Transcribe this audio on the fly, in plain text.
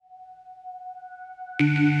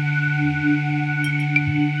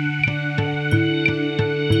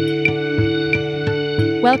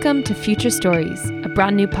Welcome to Future Stories, a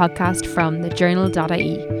brand new podcast from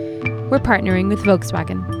thejournal.ie. We're partnering with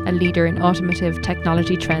Volkswagen, a leader in automotive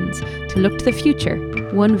technology trends, to look to the future,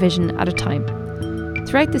 one vision at a time.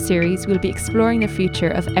 Throughout the series, we'll be exploring the future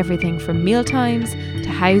of everything from mealtimes to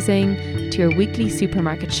housing to your weekly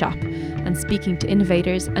supermarket shop, and speaking to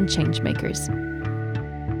innovators and change makers.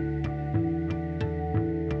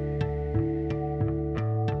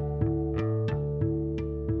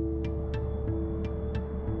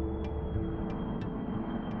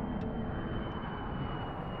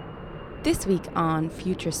 This week on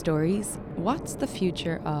Future Stories, what's the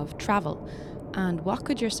future of travel? And what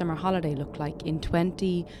could your summer holiday look like in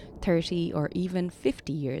 20, 30 or even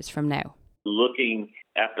 50 years from now? Looking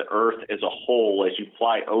at the Earth as a whole, as you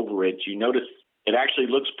fly over it, you notice it actually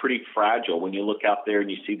looks pretty fragile when you look out there and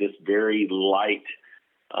you see this very light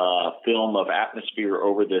film of atmosphere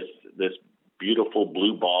over this beautiful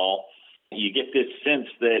blue ball. You get this sense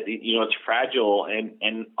that, it's fragile,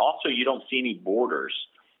 and also you don't see any borders.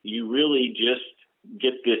 You really just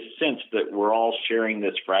get this sense that we're all sharing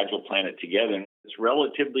this fragile planet together. It's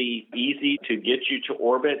relatively easy to get you to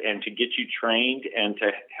orbit and to get you trained and to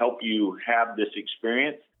help you have this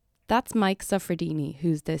experience. That's Mike Suffredini,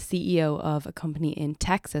 who's the CEO of a company in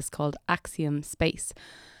Texas called Axiom Space.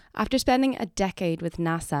 After spending a decade with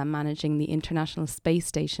NASA managing the International Space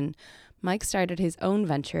Station, Mike started his own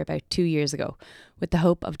venture about 2 years ago with the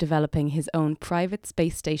hope of developing his own private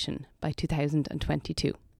space station by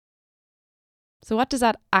 2022. So what does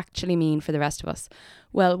that actually mean for the rest of us?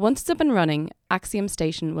 Well, once it's up and running, Axiom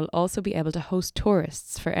Station will also be able to host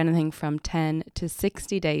tourists for anything from 10 to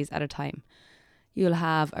 60 days at a time. You'll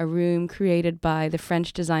have a room created by the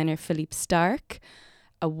French designer Philippe Starck,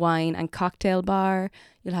 a wine and cocktail bar,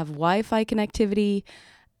 you'll have Wi-Fi connectivity,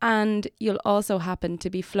 and you'll also happen to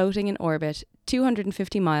be floating in orbit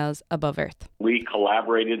 250 miles above Earth. We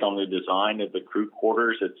collaborated on the design of the crew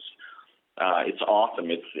quarters. It's awesome.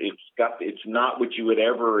 It's not what you would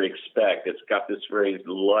ever expect. It's got this very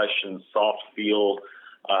lush and soft feel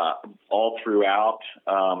all throughout.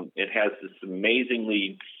 It has this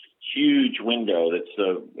amazingly huge window.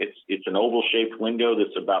 It's an oval-shaped window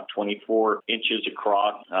that's about 24 inches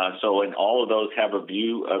across. And all of those have a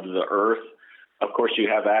view of the Earth. Of course, you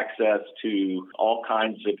have access to all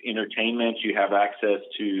kinds of entertainment. You have access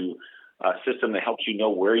to a system that helps you know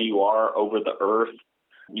where you are over the Earth.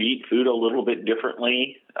 You eat food a little bit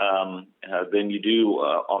differently than you do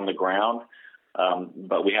on the ground.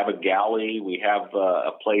 But we have a galley. We have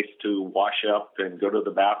a place to wash up and go to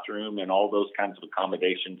the bathroom and all those kinds of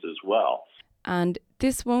accommodations as well. And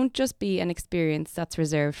this won't just be an experience that's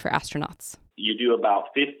reserved for astronauts. You do about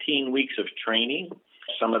 15 weeks of training.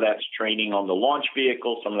 Some of that's training on the launch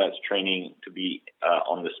vehicle. Some of that's training to be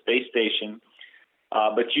on the space station.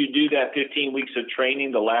 But you do that 15 weeks of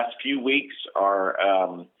training. The last few weeks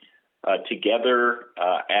are together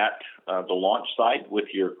at the launch site with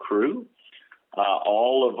your crew.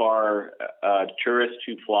 All of our tourists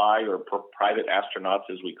who fly, or private astronauts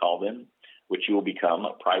as we call them, which you will become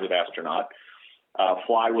a private astronaut,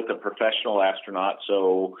 fly with a professional astronaut.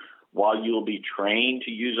 So while you'll be trained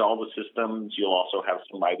to use all the systems, you'll also have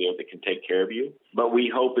somebody there that can take care of you. But we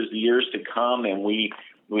hope as the years to come, and we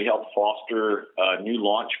help foster new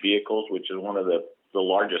launch vehicles, which is one of the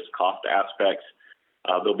largest cost aspects.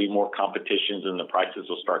 There'll be more competitions and the prices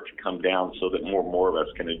will start to come down so that more and more of us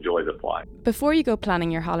can enjoy the flight. Before you go planning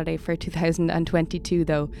your holiday for 2022,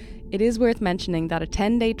 though, it is worth mentioning that a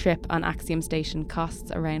 10-day trip on Axiom Station costs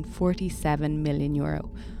around €47 million,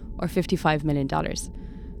 or $55 million.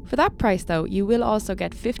 For that price, though, you will also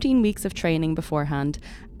get 15 weeks of training beforehand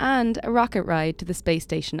and a rocket ride to the space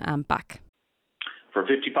station and back. For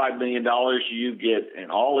 $55 million, you get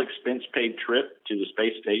an all-expense-paid trip to the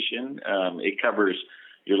space station. It covers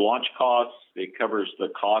your launch costs. It covers the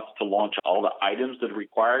cost to launch all the items that are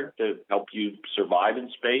required to help you survive in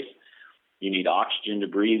space. You need oxygen to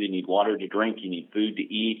breathe. You need water to drink. You need food to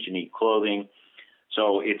eat. You need clothing.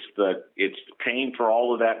 So it's paying for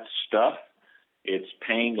all of that stuff. It's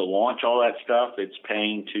paying to launch all that stuff. It's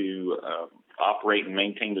paying to operate and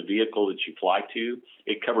maintain the vehicle that you fly to.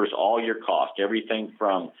 It covers all your costs, everything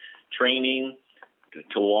from training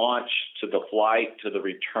to launch, to the flight, to the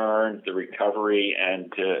return, the recovery,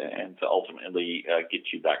 and to ultimately get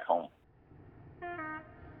you back home.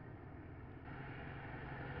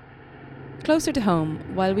 Closer to home,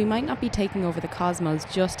 while we might not be taking over the cosmos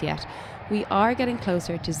just yet, we are getting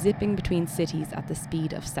closer to zipping between cities at the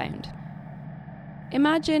speed of sound.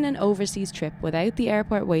 Imagine an overseas trip without the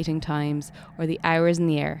airport waiting times or the hours in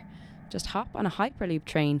the air. Just hop on a Hyperloop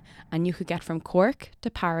train and you could get from Cork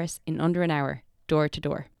to Paris in under an hour, door to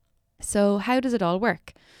door. So how does it all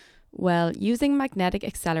work? Well, using magnetic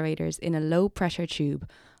accelerators in a low pressure tube,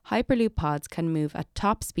 Hyperloop pods can move at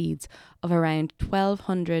top speeds of around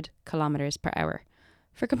 1,200 kilometers per hour.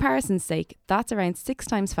 For comparison's sake, that's around 6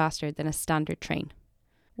 times faster than a standard train.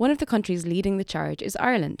 One of the countries leading the charge is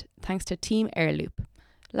Ireland, thanks to Team Airloop.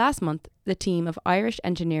 Last month, the team of Irish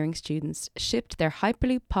engineering students shipped their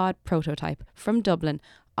Hyperloop pod prototype from Dublin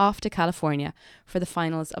off to California for the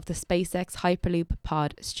finals of the SpaceX Hyperloop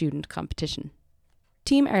pod student competition.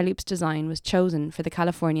 Team Airloop's design was chosen for the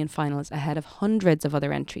Californian finals ahead of hundreds of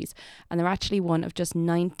other entries, and they're actually one of just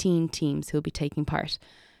 19 teams who will be taking part.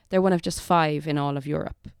 They're one of just 5 in all of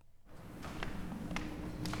Europe.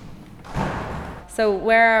 So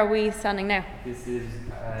where are we standing now? This is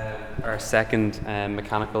our second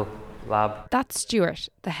mechanical lab. That's Stuart,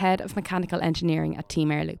 the head of mechanical engineering at Team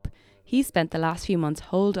Airloop. He spent the last few months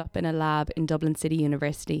holed up in a lab in Dublin City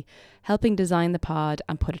University, helping design the pod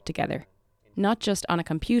and put it together. Not just on a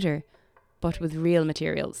computer, but with real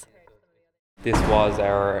materials. This was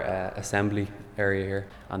our assembly area here,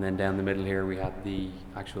 and then down the middle here we had the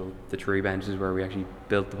tree benches where we actually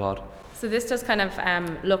built the pod. So this does kind of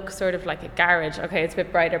look sort of like a garage. Okay, it's a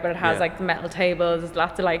bit brighter, but it has like metal tables,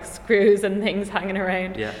 lots of like screws and things hanging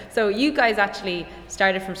around. Yeah. So you guys actually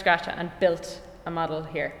started from scratch and built a model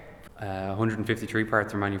here. 153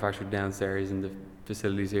 parts were manufactured downstairs in the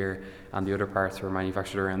facilities here, and the other parts were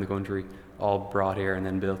manufactured around the country, all brought here and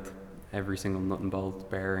then built. Every single nut and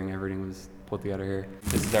bolt, bearing, everything was put together here.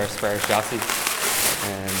 This is our spare chassis.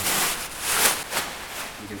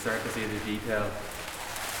 You can start to see the detail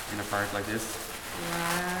in a part like this.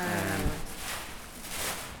 Wow.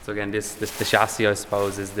 So again, the chassis, I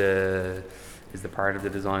suppose, is the part of the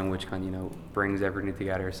design which kind of brings everything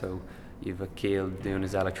together. So you've a Keel doing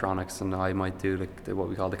his electronics, and I might do what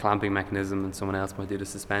we call the clamping mechanism, and someone else might do the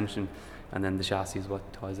suspension, and then the chassis is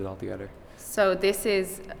what ties it all together. So this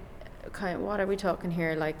is kind of, what are we talking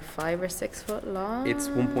here, like 5 or 6 foot long? It's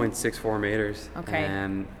 1.64 meters. Okay.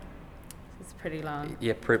 It's pretty long.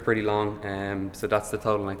 Yeah, pretty long. So that's the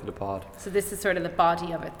total length of the pod. So this is sort of the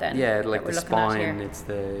body of it then? Yeah, like the spine. It's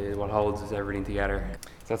what holds everything together.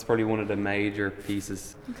 So that's probably one of the major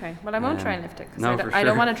pieces. Okay. Well, I won't try and lift it because no, I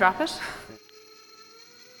don't want to drop it.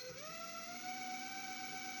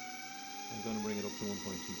 I'm going to bring it up to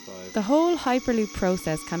 1.25. The whole Hyperloop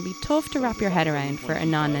process can be tough to wrap your head around for a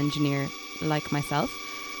non-engineer like myself.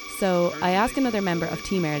 So I asked another member of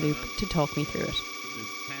Team Airloop to talk me through it.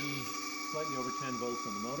 Slightly over 10 volts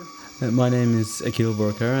on the motor. My name is Akil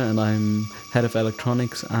Borkara, and I'm head of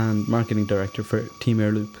electronics and marketing director for Team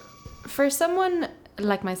Airloop. For someone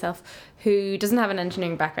like myself who doesn't have an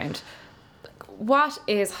engineering background, what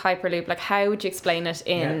is Hyperloop? Like, how would you explain it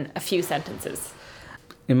in a few sentences?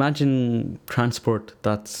 Imagine transport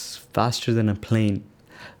that's faster than a plane,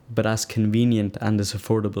 but as convenient and as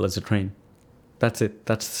affordable as a train. That's it.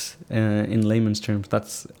 That's, in layman's terms,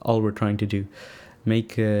 that's all we're trying to do.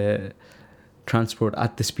 Make transport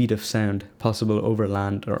at the speed of sound possible over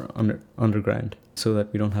land or underground, so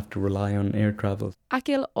that we don't have to rely on air travel.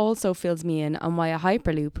 Akil also fills me in on why a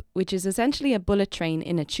Hyperloop, which is essentially a bullet train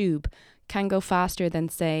in a tube, can go faster than,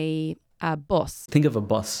 say, a bus. Think of a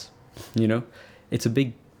bus, It's a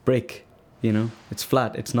big brick, It's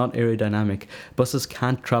flat, it's not aerodynamic. Buses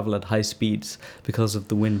can't travel at high speeds because of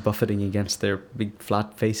the wind buffeting against their big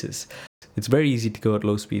flat faces. It's very easy to go at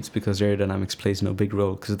low speeds because aerodynamics plays no big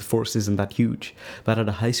role because the force isn't that huge. But at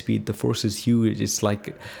a high speed, the force is huge. It's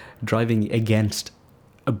like driving against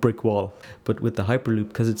a brick wall. But with the Hyperloop,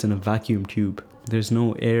 because it's in a vacuum tube, there's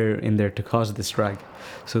no air in there to cause this drag.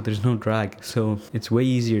 So there's no drag. So it's way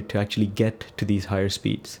easier to actually get to these higher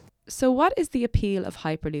speeds. So what is the appeal of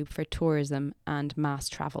Hyperloop for tourism and mass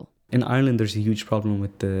travel? In Ireland, there's a huge problem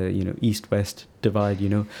with the, east-west divide,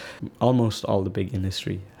 Almost all the big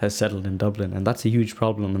industry has settled in Dublin, and that's a huge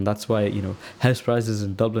problem, and that's why, house prices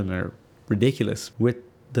in Dublin are ridiculous. With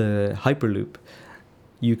the Hyperloop,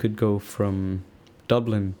 you could go from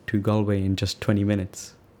Dublin to Galway in just 20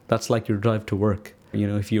 minutes. That's like your drive to work.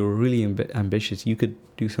 If you were really ambitious, you could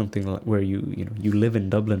do something like where you live in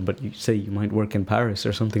Dublin, but you say you might work in Paris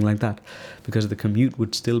or something like that, because the commute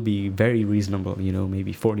would still be very reasonable,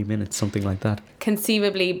 maybe 40 minutes, something like that.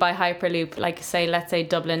 Conceivably by Hyperloop, like let's say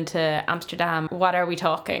Dublin to Amsterdam, what are we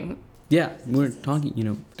talking? Yeah, we're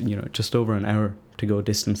talking, just over an hour to go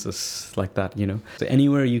distances like that, So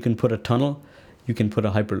anywhere you can put a tunnel, you can put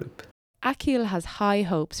a Hyperloop. Akil has high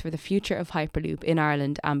hopes for the future of Hyperloop in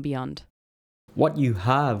Ireland and beyond. What you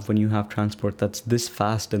have when you have transport that's this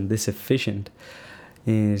fast and this efficient,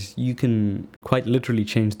 is you can quite literally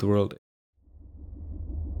change the world.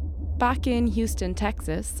 Back in Houston,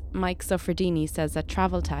 Texas, Mike Suffredini says that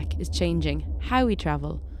travel tech is changing how we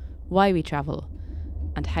travel, why we travel,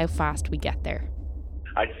 and how fast we get there.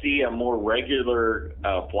 I see a more regular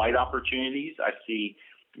flight opportunities. I see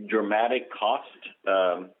dramatic cost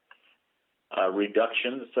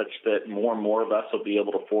reductions such that more and more of us will be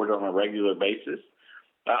able to afford it on a regular basis.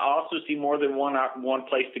 I also see more than one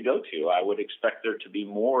place to go to. I would expect there to be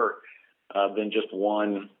more than just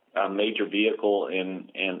one major vehicle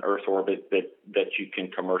in Earth orbit that you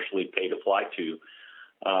can commercially pay to fly to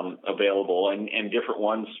available, and different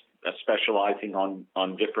ones specializing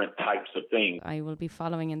on different types of things. I will be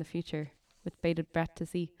following in the future with bated breath to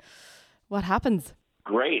see what happens.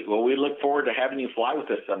 Great. Well, we look forward to having you fly with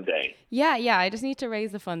us someday. Yeah, I just need to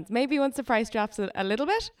raise the funds. Maybe once the price drops a little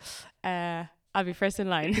bit, I'll be first in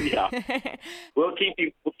line. Yeah. We'll keep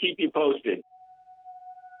you posted.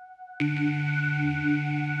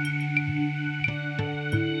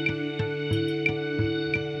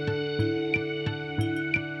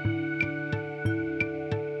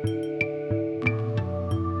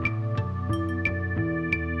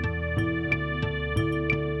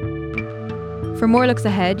 For more looks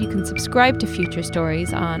ahead, you can subscribe to Future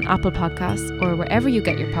Stories on Apple Podcasts or wherever you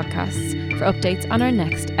get your podcasts for updates on our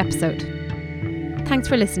next episode. Thanks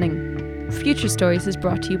for listening. Future Stories is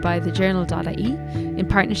brought to you by thejournal.ie in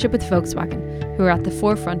partnership with Volkswagen, who are at the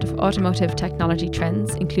forefront of automotive technology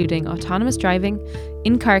trends, including autonomous driving,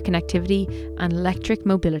 in-car connectivity, and electric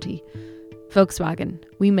mobility. Volkswagen,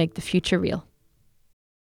 we make the future real.